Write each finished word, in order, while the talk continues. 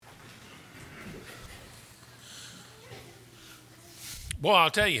Boy,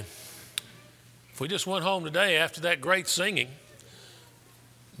 I'll tell you, if we just went home today after that great singing,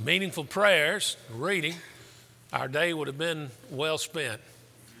 meaningful prayers, reading, our day would have been well spent.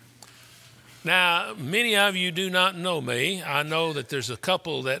 Now, many of you do not know me. I know that there's a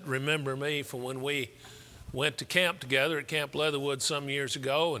couple that remember me from when we went to camp together at Camp Leatherwood some years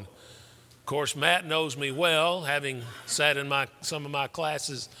ago. And, of course, Matt knows me well, having sat in some of my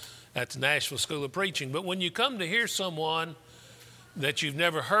classes at the Nashville School of Preaching. But when you come to hear someone that you've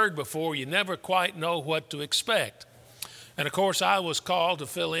never heard before, you never quite know what to expect. And, of course, I was called to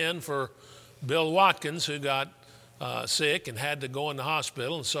fill in for Bill Watkins, who got sick and had to go in the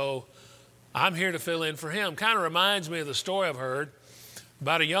hospital. And so I'm here to fill in for him. Kind of reminds me of the story I've heard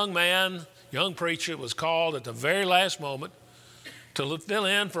about a young preacher was called at the very last moment to fill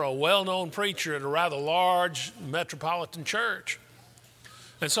in for a well-known preacher at a rather large metropolitan church.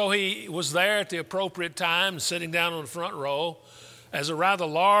 And so he was there at the appropriate time, sitting down on the front row, as a rather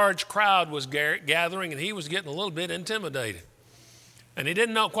large crowd was gathering, and he was getting a little bit intimidated. And he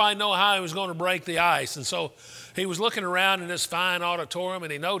didn't quite know how he was going to break the ice. And so he was looking around in this fine auditorium,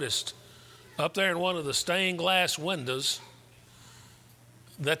 and he noticed up there in one of the stained glass windows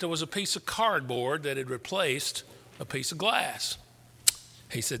that there was a piece of cardboard that had replaced a piece of glass.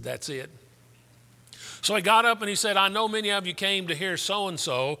 He said, "That's it." So he got up and he said, "I know many of you came to hear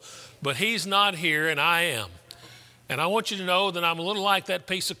so-and-so, but he's not here and I am. And I want you to know that I'm a little like that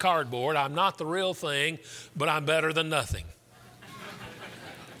piece of cardboard. I'm not the real thing, but I'm better than nothing."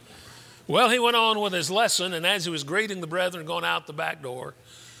 Well, he went on with his lesson, and as he was greeting the brethren going out the back door,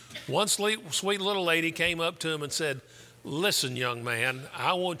 one sweet little lady came up to him and said, "Listen, young man,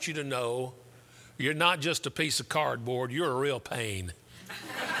 I want you to know you're not just a piece of cardboard, you're a real pain."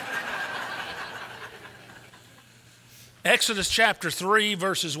 Exodus chapter 3,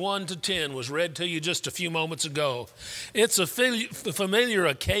 verses 1 to 10 was read to you just a few moments ago. It's a familiar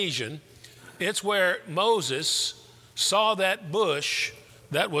occasion. It's where Moses saw that bush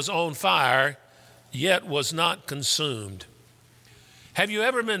that was on fire, yet was not consumed. Have you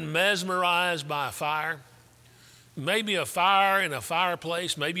ever been mesmerized by a fire? Maybe a fire in a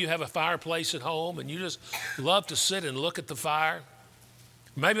fireplace. Maybe you have a fireplace at home and you just love to sit and look at the fire.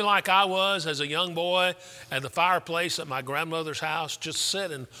 Maybe like I was as a young boy at the fireplace at my grandmother's house, just sit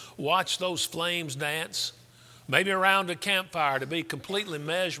and watch those flames dance. Maybe around a campfire to be completely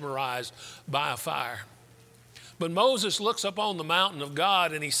mesmerized by a fire. But Moses looks up on the mountain of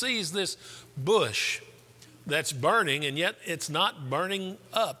God and he sees this bush that's burning, and yet it's not burning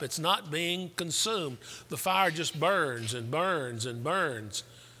up. It's not being consumed. The fire just burns and burns and burns.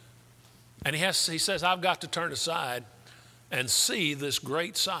 And he says, "I've got to turn aside and see this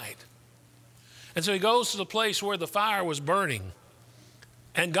great sight." And so he goes to the place where the fire was burning,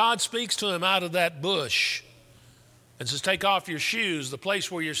 and God speaks to him out of that bush and says, "Take off your shoes. The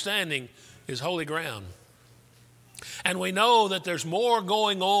place where you're standing is holy ground." And we know that there's more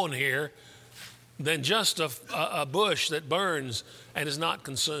going on here than just a bush that burns and is not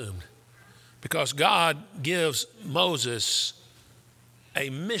consumed, because God gives Moses a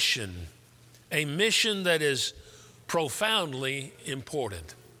mission that is profoundly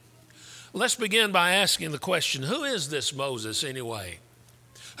important. Let's begin by asking the question, who is this Moses anyway?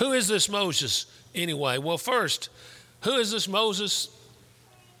 Who is this Moses anyway? Well, first, who is this Moses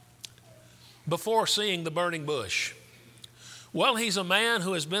before seeing the burning bush? Well, he's a man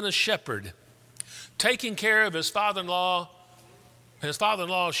who has been a shepherd, taking care of his father-in-law's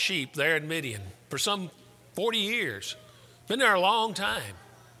sheep there in Midian for some 40 years. Been there a long time.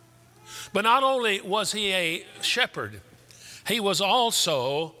 But not only was he a shepherd, he was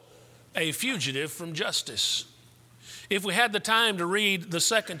also a fugitive from justice. If we had the time to read the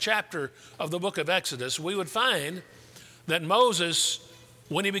second chapter of the book of Exodus, we would find that Moses,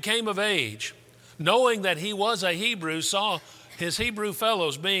 when he became of age, knowing that he was a Hebrew, saw his Hebrew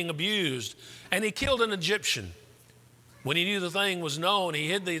fellows being abused, and he killed an Egyptian. When he knew the thing was known, he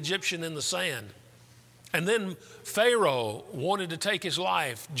hid the Egyptian in the sand. And then Pharaoh wanted to take his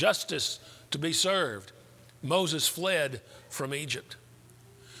life, justice to be served. Moses fled from Egypt.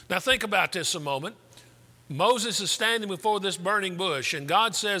 Now think about this a moment. Moses is standing before this burning bush, and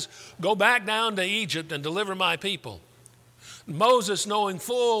God says, "Go back down to Egypt and deliver my people." Moses, knowing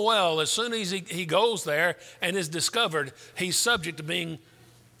full well, as soon as he goes there and is discovered, he's subject to being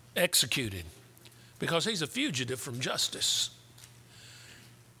executed because he's a fugitive from justice.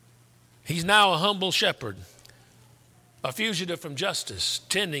 He's now a humble shepherd, a fugitive from justice,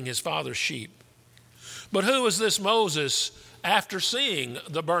 tending his father's sheep. But who is this Moses after seeing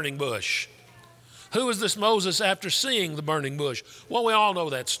the burning bush? Who is this Moses after seeing the burning bush? Well, we all know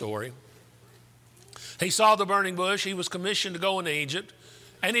that story. He saw the burning bush. He was commissioned to go into Egypt,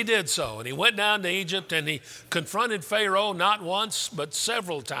 and he did so. And he went down to Egypt, and he confronted Pharaoh not once, but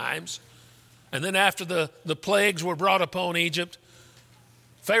several times. And then after the plagues were brought upon Egypt,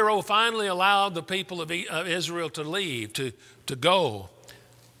 Pharaoh finally allowed the people of Israel to leave, to go.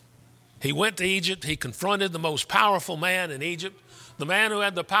 He went to Egypt. He confronted the most powerful man in Egypt, the man who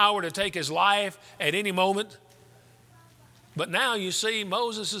had the power to take his life at any moment. But now you see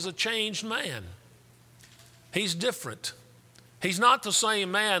Moses is a changed man. He's different. He's not the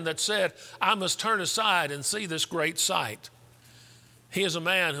same man that said, I must turn aside and see this great sight. He is a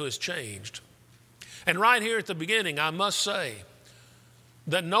man who has changed. And right here at the beginning, I must say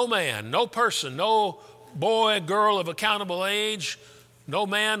that no man, no person, no boy, girl of accountable age, no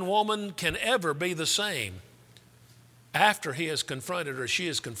man, woman can ever be the same after he is confronted or she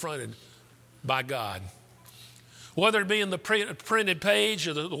is confronted by God. Whether it be in the printed page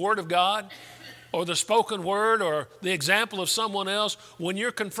of the Word of God, or the spoken word, or the example of someone else, when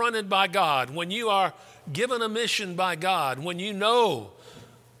you're confronted by God, when you are given a mission by God, when you know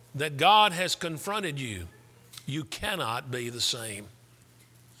that God has confronted you, you cannot be the same.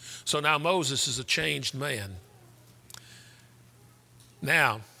 So now Moses is a changed man.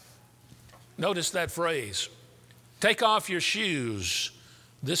 Now, notice that phrase, take off your shoes,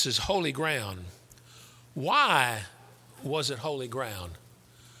 this is holy ground. Why was it holy ground?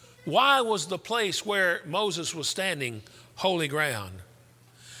 Why was the place where Moses was standing holy ground?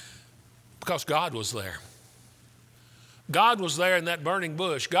 Because God was there. God was there in that burning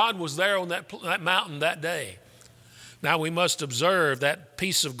bush. God was there on that mountain that day. Now we must observe that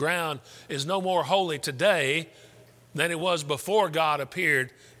piece of ground is no more holy today than it was before God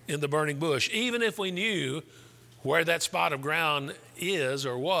appeared in the burning bush, even if we knew where that spot of ground is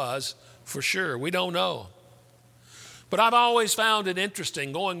or was for sure. We don't know. But I've always found it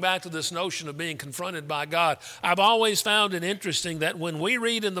interesting, going back to this notion of being confronted by God, I've always found it interesting that when we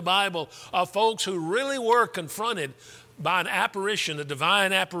read in the Bible of folks who really were confronted by an apparition, a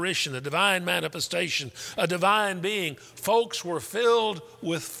divine manifestation, a divine being, folks were filled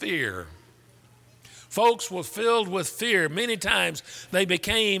with fear. Folks were filled with fear. Many times they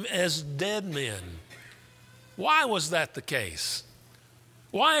became as dead men. Why was that the case?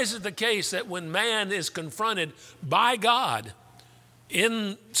 Why is it the case that when man is confronted by God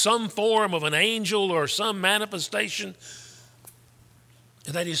in some form of an angel or some manifestation,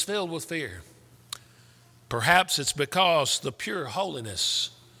 that he's filled with fear? Perhaps it's because the pure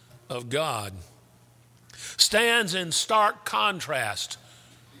holiness of God stands in stark contrast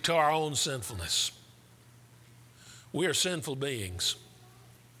to our own sinfulness. We are sinful beings.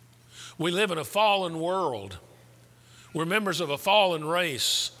 We live in a fallen world. We're members of a fallen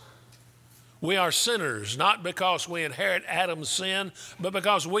race. We are sinners, not because we inherit Adam's sin, but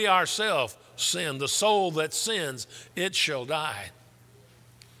because we ourselves sin. The soul that sins, it shall die.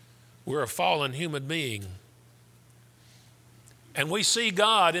 We're a fallen human being. And we see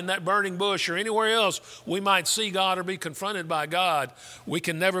God in that burning bush or anywhere else we might see God or be confronted by God. We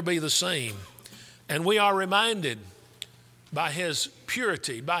can never be the same. And we are reminded by his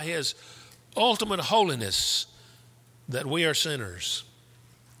purity, by his ultimate holiness, that we are sinners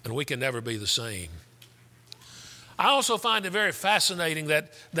and we can never be the same. I also find it very fascinating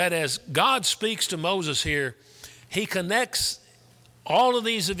that as God speaks to Moses here, he connects all of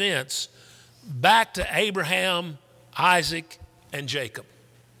these events back to Abraham, Isaac, and Jacob.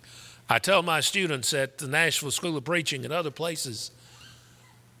 I tell my students at the Nashville School of Preaching and other places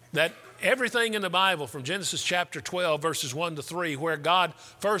that everything in the Bible from Genesis chapter 12, verses 1 to 3, where God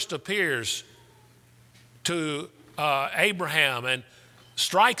first appears to Abraham and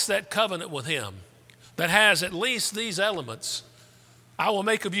strikes that covenant with him that has at least these elements. I will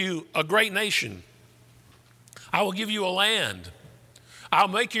make of you a great nation. I will give you a land. I'll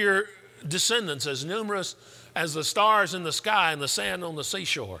make your descendants as numerous as the stars in the sky and the sand on the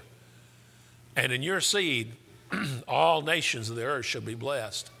seashore. And in your seed, all nations of the earth shall be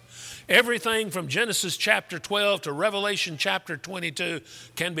blessed. Everything from Genesis chapter 12 to Revelation chapter 22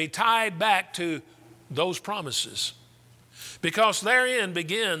 can be tied back to those promises, because therein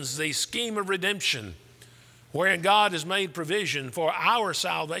begins the scheme of redemption, wherein God has made provision for our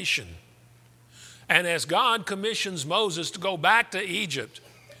salvation. And as God commissions Moses to go back to Egypt,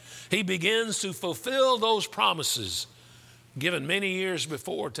 he begins to fulfill those promises given many years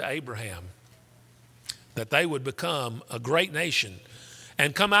before to Abraham, that they would become a great nation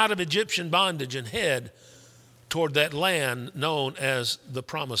and come out of Egyptian bondage and head toward that land known as the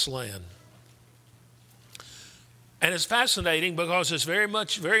Promised Land. And it's fascinating because it's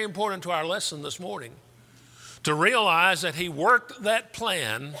very important to our lesson this morning to realize that he worked that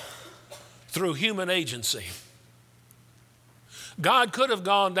plan through human agency. God could have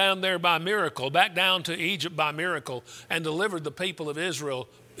gone down there by miracle, back down to Egypt by miracle, and delivered the people of Israel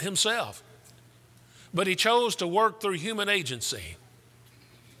himself. But he chose to work through human agency.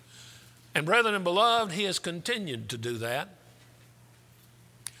 And brethren and beloved, he has continued to do that.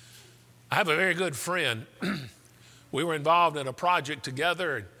 I have a very good friend. We were involved in a project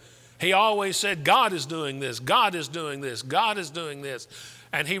together, and he always said, God is doing this, God is doing this, God is doing this.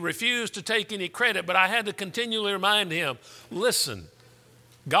 And he refused to take any credit, but I had to continually remind him, listen,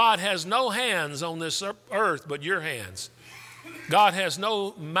 God has no hands on this earth but your hands. God has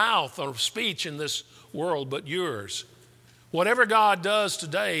no mouth or speech in this world but yours. Whatever God does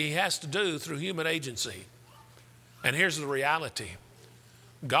today, he has to do through human agency. And here's the reality.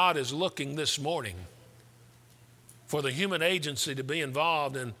 God is looking this morning for the human agency to be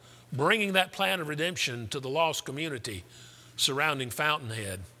involved in bringing that plan of redemption to the lost community surrounding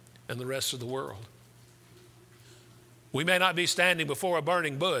Fountainhead and the rest of the world. We may not be standing before a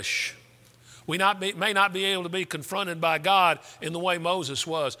burning bush. We may not be able to be confronted by God in the way Moses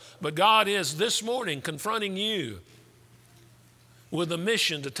was, but God is this morning confronting you with a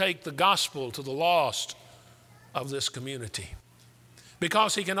mission to take the gospel to the lost of this community,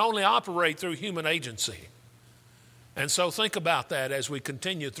 because he can only operate through human agency. And so think about that as we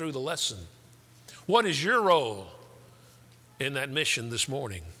continue through the lesson. What is your role in that mission this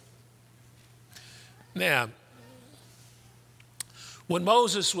morning? Now, when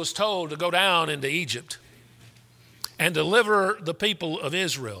Moses was told to go down into Egypt and deliver the people of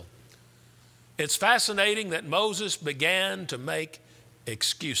Israel, it's fascinating that Moses began to make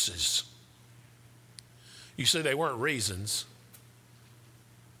excuses. You see, they weren't reasons.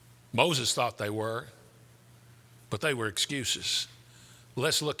 Moses thought they were, but they were excuses.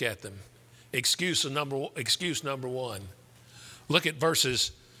 Let's look at them. Excuse number one. Look at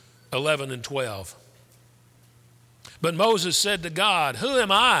verses 11 and 12. But Moses said to God, who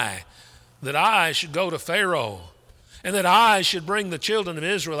am I that I should go to Pharaoh and that I should bring the children of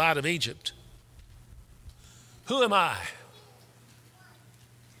Israel out of Egypt? Who am I?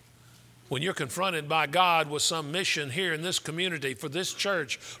 When you're confronted by God with some mission here in this community, for this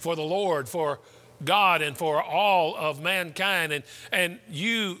church, for the Lord, for God, and for all of mankind, and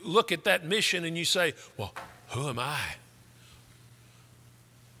you look at that mission and you say, well, who am I?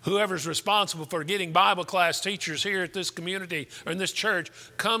 Whoever's responsible for getting Bible class teachers here at this community or in this church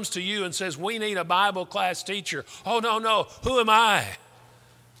comes to you and says, we need a Bible class teacher. Oh, no, who am I?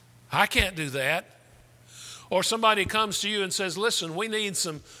 I can't do that. Or somebody comes to you and says, listen, we need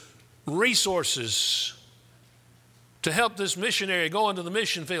some resources to help this missionary go into the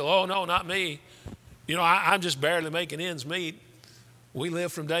mission field. Oh, no, not me. You know, I'm just barely making ends meet. We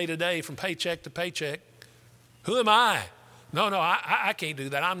live from day to day, from paycheck to paycheck. Who am I? No, I can't do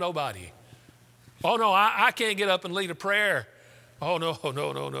that. I'm nobody. Oh, no, I can't get up and lead a prayer. Oh,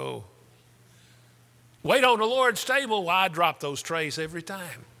 no. Wait on the Lord's table. Well, I drop those trays every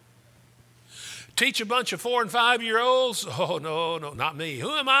time. Teach a bunch of 4 and 5 year olds. Oh, no, not me. Who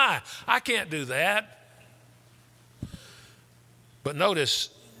am I? I can't do that. But notice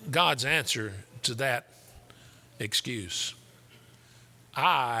God's answer to that excuse.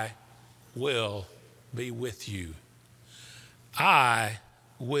 I will be with you. I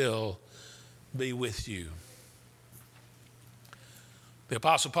will be with you. The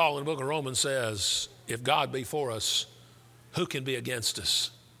Apostle Paul in the book of Romans says, if God be for us, who can be against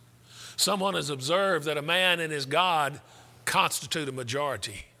us? Someone has observed that a man and his God constitute a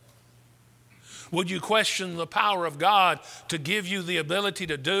majority. Would you question the power of God to give you the ability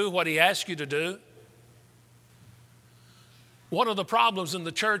to do what he asks you to do? One of the problems in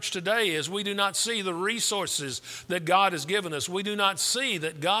the church today is we do not see the resources that God has given us. We do not see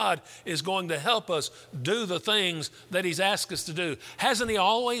that God is going to help us do the things that he's asked us to do. Hasn't he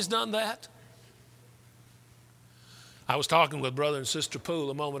always done that? I was talking with Brother and Sister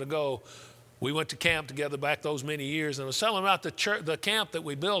Poole a moment ago. We went to camp together back those many years, and I was telling about the camp that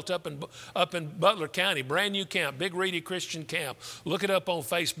we built up in Butler County, brand new camp, Big Reedy Christian Camp. Look it up on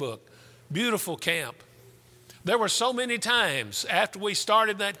Facebook. Beautiful camp. There were so many times after we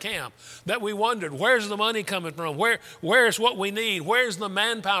started that camp that we wondered, where's the money coming from? Where's what we need? Where's the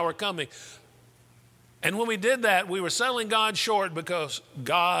manpower coming? And when we did that, we were selling God short because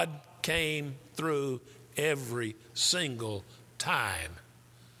God came through every single time.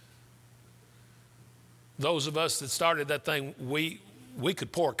 Those of us that started that thing, we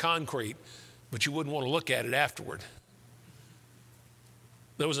could pour concrete, but you wouldn't want to look at it afterward.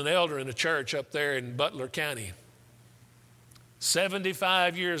 There was an elder in a church up there in Butler County,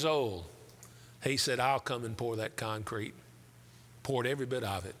 75 years old. He said, I'll come and pour that concrete. Poured every bit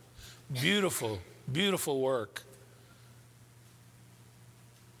of it. Beautiful, beautiful work.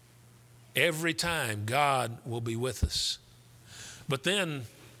 Every time God will be with us. But then,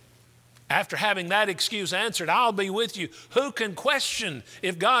 after having that excuse answered, I'll be with you. Who can question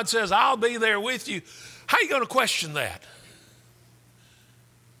if God says, I'll be there with you? How are you going to question that?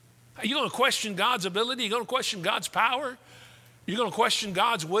 Are you going to question God's ability? Are you going to question God's power? Are you going to question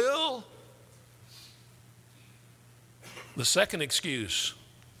God's will? The second excuse,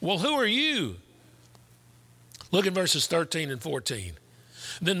 well, who are you? Look at verses 13 and 14.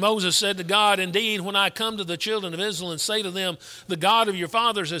 Then Moses said to God, indeed, when I come to the children of Israel and say to them, the God of your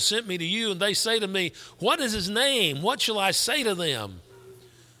fathers has sent me to you, and they say to me, what is his name? What shall I say to them?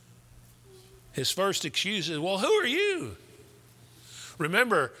 His first excuse is, well, who are you?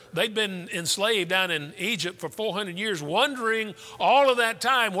 Remember, they'd been enslaved down in Egypt for 400 years, wondering all of that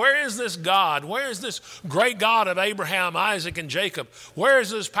time, where is this God? Where is this great God of Abraham, Isaac, and Jacob? Where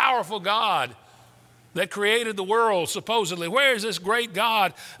is this powerful God that created the world, supposedly? Where is this great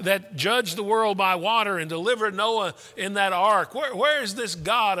God that judged the world by water and delivered Noah in that ark? Where is this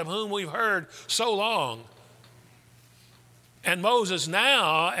God of whom we've heard so long? And Moses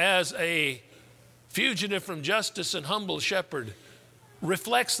now, as a fugitive from justice and humble shepherd,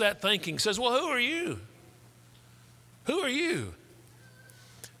 reflects that thinking, says, well, who are you? Who are you?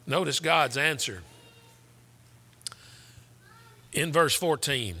 Notice God's answer in verse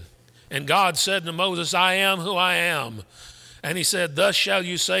 14. And God said to Moses, I am who I am. And he said, thus shall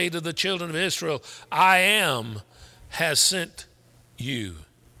you say to the children of Israel, I am has sent you.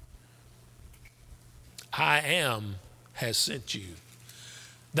 I am has sent you.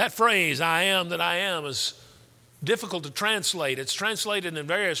 That phrase, I am that I am, is difficult to translate. It's translated in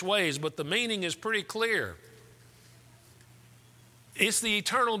various ways, but the meaning is pretty clear. It's the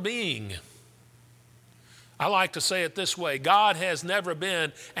eternal being. I like to say it this way: God has never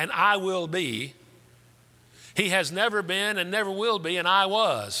been and I will be. He has never been and never will be, and I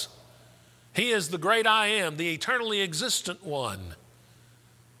was. He is the great I am, the eternally existent one.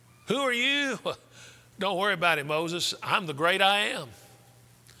 Who are you? Don't worry about it, Moses. I'm the great I am.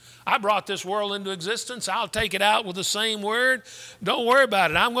 I brought this world into existence. I'll take it out with the same word. Don't worry about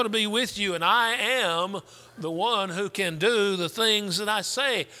it. I'm going to be with you, and I am the one who can do the things that I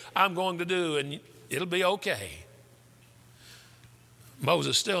say I'm going to do, and it'll be okay.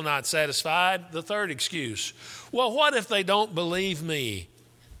 Moses still not satisfied. The third excuse. Well, what if they don't believe me?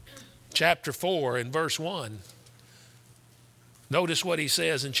 Chapter 4 and verse 1. Notice what he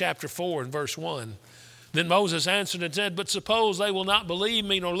says in chapter 4 and verse 1. Then Moses answered and said, but suppose they will not believe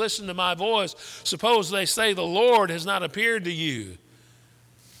me nor listen to my voice. Suppose they say the Lord has not appeared to you.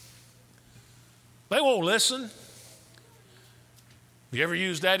 They won't listen. Have you ever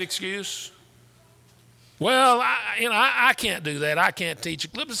used that excuse? Well, I can't do that. I can't teach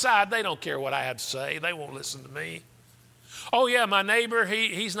it. Besides, they don't care what I have to say. They won't listen to me. Oh, yeah, my neighbor,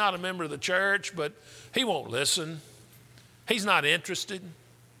 he's not a member of the church, but he won't listen. He's not interested.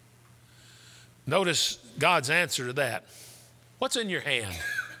 Notice God's answer to that. What's in your hand?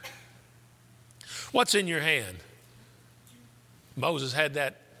 What's in your hand? Moses had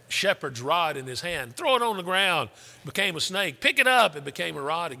that shepherd's rod in his hand. Throw it on the ground. It became a snake. Pick it up. It became a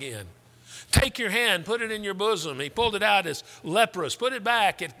rod again. Take your hand. Put it in your bosom. He pulled it out as leprous. Put it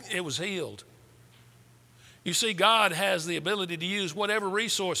back. It was healed. You see, God has the ability to use whatever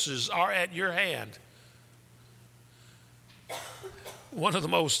resources are at your hand. One of the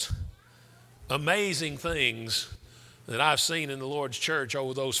most amazing things that I've seen in the Lord's church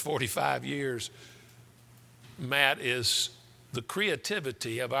over those 45 years, Matt, is the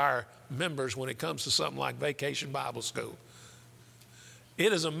creativity of our members when it comes to something like Vacation Bible School.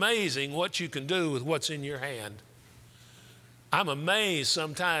 It is amazing what you can do with what's in your hand. I'm amazed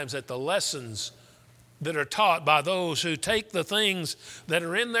sometimes at the lessons that are taught by those who take the things that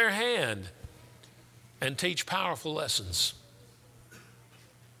are in their hand and teach powerful lessons.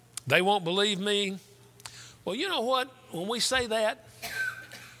 They won't believe me. Well, you know what? When we say that,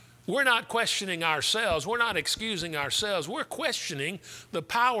 we're not questioning ourselves. We're not excusing ourselves. We're questioning the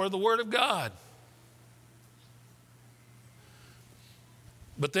power of the Word of God.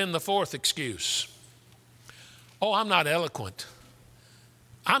 But then the fourth excuse. Oh, I'm not eloquent.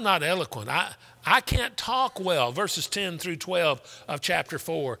 I'm not eloquent. I can't talk well. Verses 10 through 12 of chapter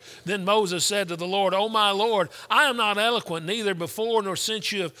 4. Then Moses said to the Lord, O my Lord, I am not eloquent, neither before nor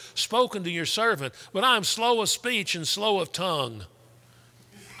since you have spoken to your servant, but I am slow of speech and slow of tongue.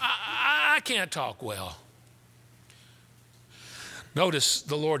 I can't talk well. Notice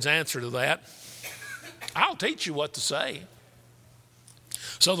the Lord's answer to that. I'll teach you what to say.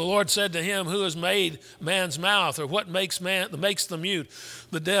 So the Lord said to him, who has made man's mouth, or what makes the mute,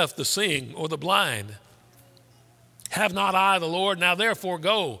 the deaf, the seeing, or the blind? Have not I the Lord? Now therefore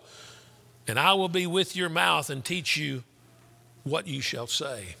go, and I will be with your mouth and teach you what you shall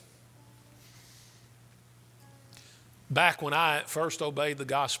say. Back when I first obeyed the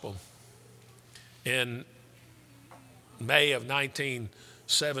gospel in May of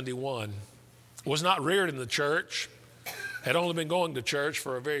 1971, was not reared in the church, had only been going to church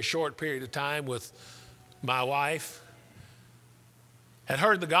for a very short period of time with my wife, had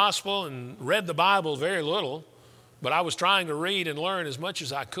heard the gospel and read the Bible very little, but I was trying to read and learn as much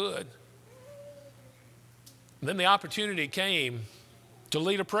as I could. And then the opportunity came to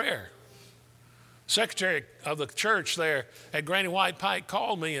lead a prayer. Secretary of the church there at Granny White Pike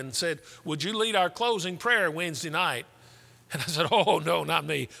called me and said, would you lead our closing prayer Wednesday night? And I said, oh, no, not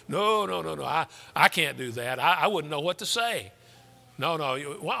me. No. I can't do that. I wouldn't know what to say. No.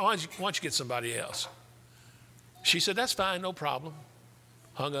 Why don't you get somebody else? She said, that's fine, no problem.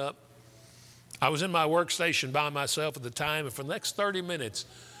 Hung up. I was in my workstation by myself at the time, and for the next 30 minutes,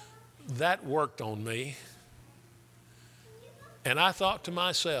 that worked on me. And I thought to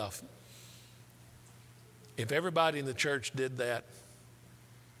myself, if everybody in the church did that,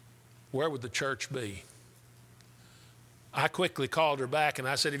 where would the church be? I quickly called her back and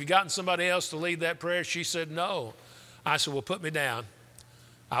I said, have you gotten somebody else to lead that prayer? She said, no. I said, well, put me down.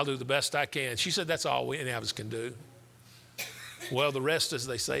 I'll do the best I can. She said, that's all any of us can do. Well, the rest, as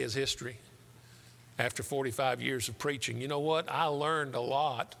they say, is history. After 45 years of preaching, you know what? I learned a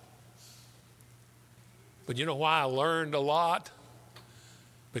lot. But you know why I learned a lot?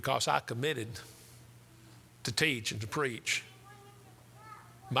 Because I committed to teach and to preach.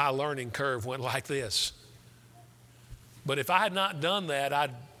 My learning curve went like this. But if I had not done that,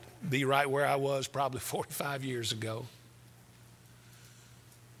 I'd be right where I was probably 45 years ago.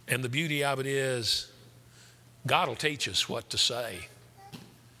 And the beauty of it is, God will teach us what to say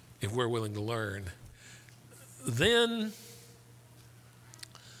if we're willing to learn. Then,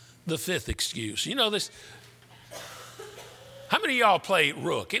 the fifth excuse. You know this. How many of y'all play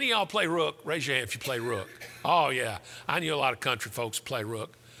rook? Any of y'all play rook? Raise your hand if you play rook. Oh, yeah. I knew a lot of country folks play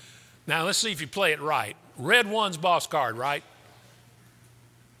rook. Now, let's see if you play it right. Red one's boss card, right?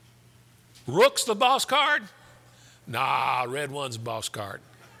 Rook's the boss card? Nah, red one's boss card.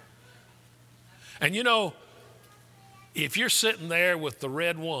 And you know, if you're sitting there with the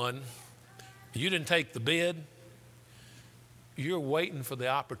red one, you didn't take the bid, you're waiting for the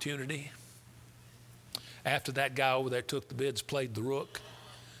opportunity. After that guy over there took the bids, played the rook,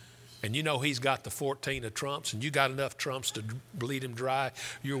 and you know he's got the 14 of trumps, and you got enough trumps to bleed him dry,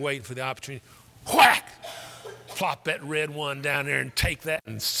 you're waiting for the opportunity. Whack! Plop that red one down there and take that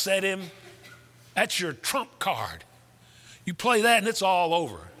and set him. That's your trump card. You play that and it's all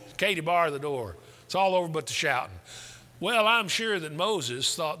over. Katie, bar the door. It's all over but the shouting. Well, I'm sure that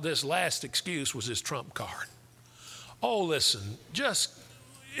Moses thought this last excuse was his trump card. Oh, listen, just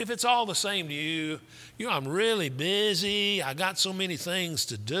if it's all the same to you, I'm really busy. I got so many things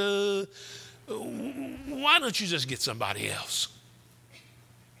to do. Why don't you just get somebody else?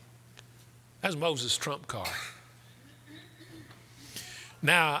 That's Moses' trump card.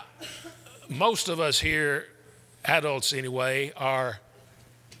 Now, most of us here, adults anyway, are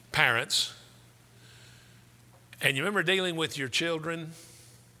parents. And you remember dealing with your children?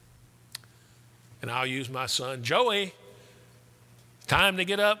 And I'll use my son, Joey, time to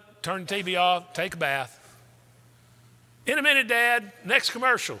get up, turn the TV off, take a bath. In a minute, Dad, next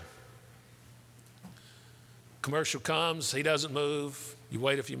commercial. Commercial comes, he doesn't move. You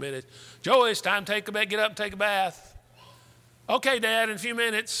wait a few minutes. Joey, it's time to get up and take a bath. Okay, Dad, in a few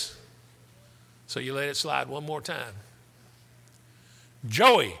minutes. So you let it slide one more time.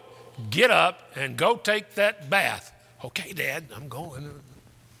 Joey, get up and go take that bath. Okay, Dad, I'm going.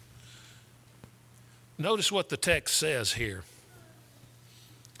 Notice what the text says here.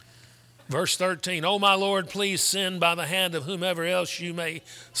 Verse 13, "O my Lord, please send by the hand of whomever else you may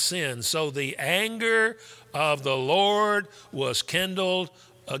send." So the anger of the Lord was kindled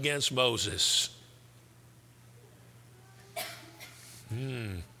against Moses.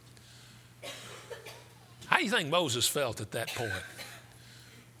 How do you think Moses felt at that point?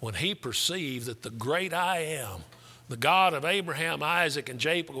 When he perceived that the great I am, the God of Abraham, Isaac, and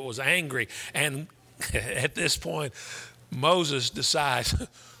Jacob, was angry. And at this point, Moses decides,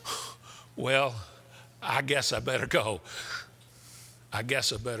 well, I guess I better go. I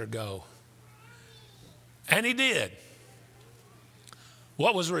guess I better go. And he did.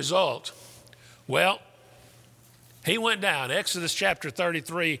 What was the result? Well, he went down. Exodus chapter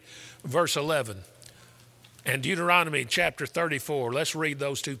 33, verse 11. and Deuteronomy chapter 34. Let's read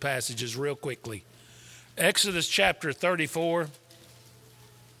those two passages real quickly. Exodus chapter 33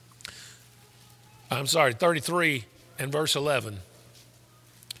 and verse 11,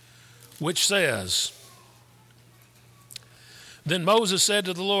 which says, Then Moses said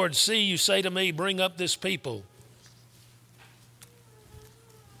to the Lord, See, you say to me, bring up this people.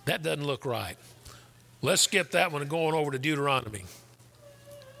 That doesn't look right. Let's skip that one and go on over to Deuteronomy.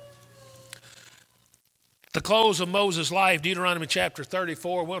 The close of Moses' life, Deuteronomy chapter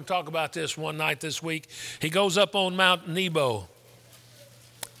 34. We're going to talk about this one night this week. He goes up on Mount Nebo,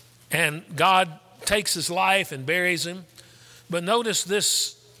 and God takes his life and buries him. But notice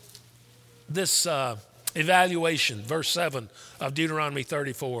this evaluation, verse 7 of Deuteronomy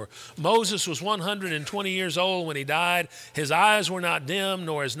 34. Moses was 120 years old when he died. His eyes were not dim,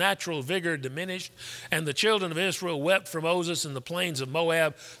 nor his natural vigor diminished. And the children of Israel wept for Moses in the plains of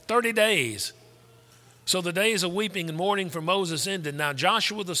Moab 30 days. So the days of weeping and mourning for Moses ended. Now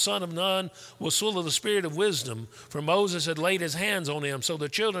Joshua the son of Nun was full of the spirit of wisdom, for Moses had laid his hands on him. So the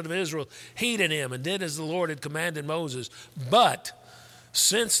children of Israel heeded him and did as the Lord had commanded Moses. But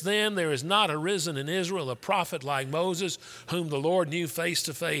since then there is not arisen in Israel a prophet like Moses, whom the Lord knew face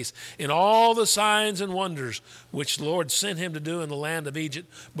to face, in all the signs and wonders which the Lord sent him to do in the land of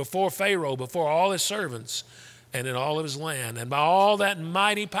Egypt, before Pharaoh, before all his servants, and in all of his land, and by all that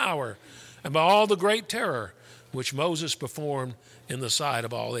mighty power, and by all the great terror which Moses performed in the sight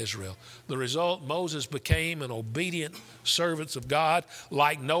of all Israel. The result, Moses became an obedient servant of God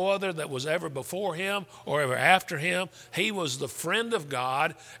like no other that was ever before him or ever after him. He was the friend of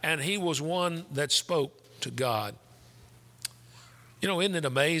God, and he was one that spoke to God. You know, isn't it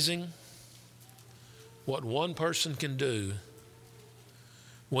amazing what one person can do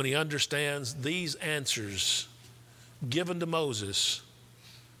when he understands these answers given to Moses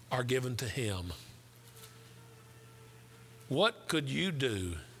are given to him? What could you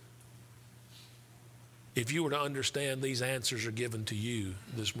do if you were to understand these answers are given to you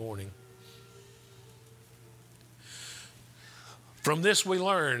this morning? From this we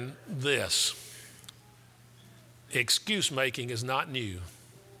learn this: excuse making is not new.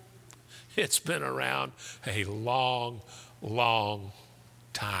 It's been around a long, long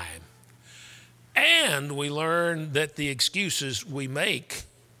time. And we learn that the excuses we make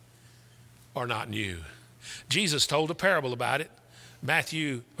are not new. Jesus told a parable about it.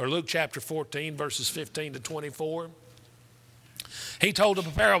 Luke chapter 14, verses 15 to 24. He told a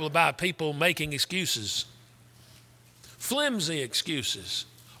parable about people making excuses, flimsy excuses.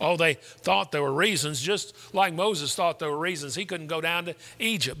 Oh, they thought there were reasons, just like Moses thought there were reasons he couldn't go down to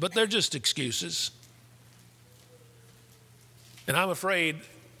Egypt, but they're just excuses. And I'm afraid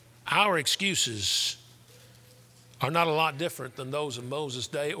our excuses are not a lot different than those of Moses'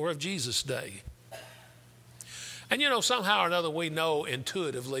 day or of Jesus' day. And you know, somehow or another we know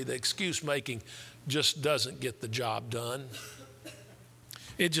intuitively that excuse making just doesn't get the job done.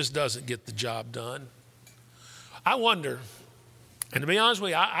 It just doesn't get the job done. I wonder, and to be honest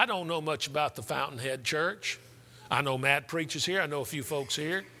with you, I don't know much about the Fountainhead Church. I know Matt preaches here. I know a few folks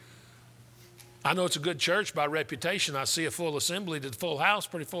here. I know it's a good church by reputation. I see a full assembly, did full house,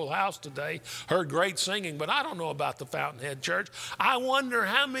 pretty full house today. Heard great singing, but I don't know about the Fountainhead Church. I wonder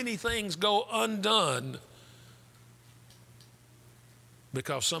how many things go undone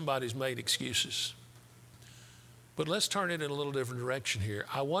because somebody's made excuses. But let's turn it in a little different direction here.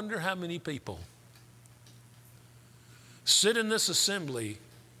 I wonder how many people sit in this assembly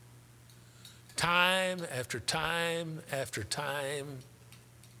time after time after time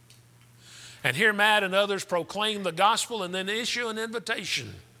and hear Matt and others proclaim the gospel and then issue an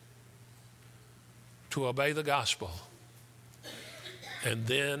invitation to obey the gospel and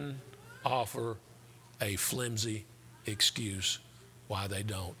then offer a flimsy excuse why they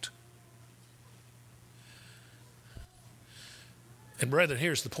don't. And brethren,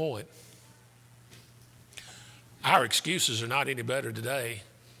 here's the point. Our excuses are not any better today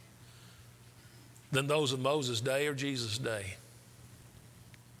than those of Moses' day or Jesus' day.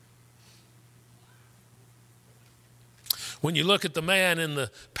 When you look at the man in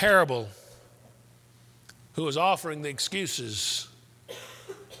the parable who was offering the excuses,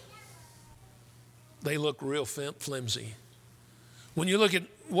 they look real flimsy. When you look at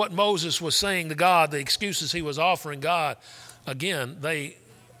what Moses was saying to God, the excuses he was offering God, again, they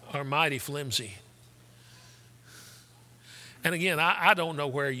are mighty flimsy. And again, I don't know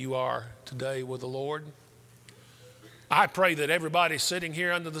where you are today with the Lord. I pray that everybody sitting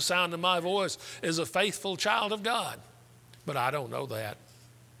here under the sound of my voice is a faithful child of God. But I don't know that.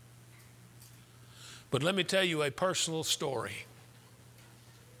 But let me tell you a personal story.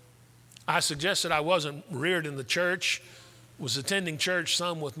 I suggested I wasn't reared in the church, was attending church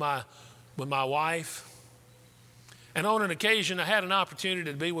some with my wife. And on an occasion, I had an opportunity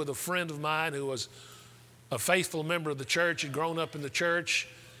to be with a friend of mine who was a faithful member of the church, had grown up in the church.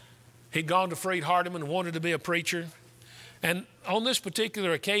 He'd gone to Freed Hardeman and wanted to be a preacher. And on this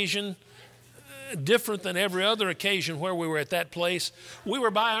particular occasion, different than every other occasion where we were at that place, we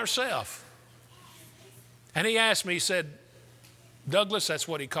were by ourselves. And he asked me, he said, Douglas, that's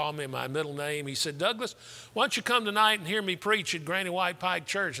what he called me, my middle name. He said, Douglas, why don't you come tonight and hear me preach at Granny White Pike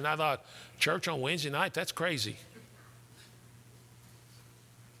Church? And I thought, church on Wednesday night? That's crazy.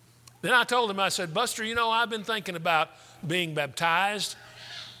 Then I told him, I said, Buster, you know, I've been thinking about being baptized.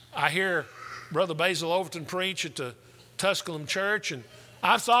 I hear Brother Basil Overton preach at the Tusculum Church, and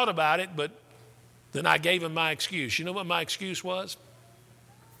I've thought about it, but then I gave him my excuse. You know what my excuse was?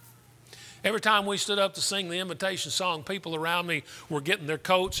 Every time we stood up to sing the invitation song, people around me were getting their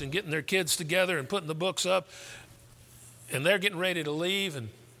coats and getting their kids together and putting the books up, and they're getting ready to leave. And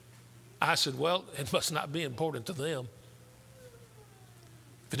I said, well, it must not be important to them.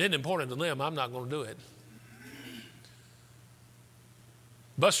 If it isn't important to them, I'm not going to do it.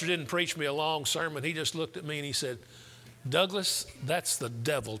 Buster didn't preach me a long sermon. He just looked at me and he said, Douglas, that's the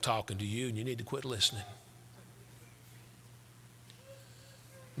devil talking to you, and you need to quit listening.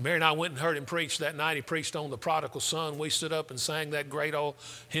 Mary and I went and heard him preach that night. He preached on the prodigal son. We stood up and sang that great old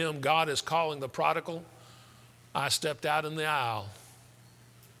hymn, God is Calling the Prodigal. I stepped out in the aisle,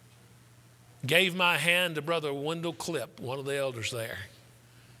 gave my hand to Brother Wendell Clipp, one of the elders there,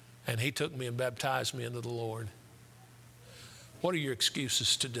 and he took me and baptized me into the Lord. What are your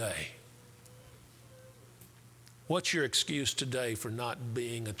excuses today? What's your excuse today for not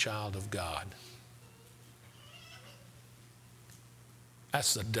being a child of God?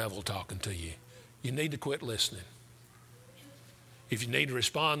 That's the devil talking to you. You need to quit listening. If you need to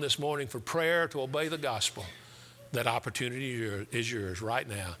respond this morning for prayer to obey the gospel, that opportunity is yours right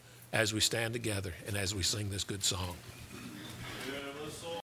now as we stand together and as we sing this good song.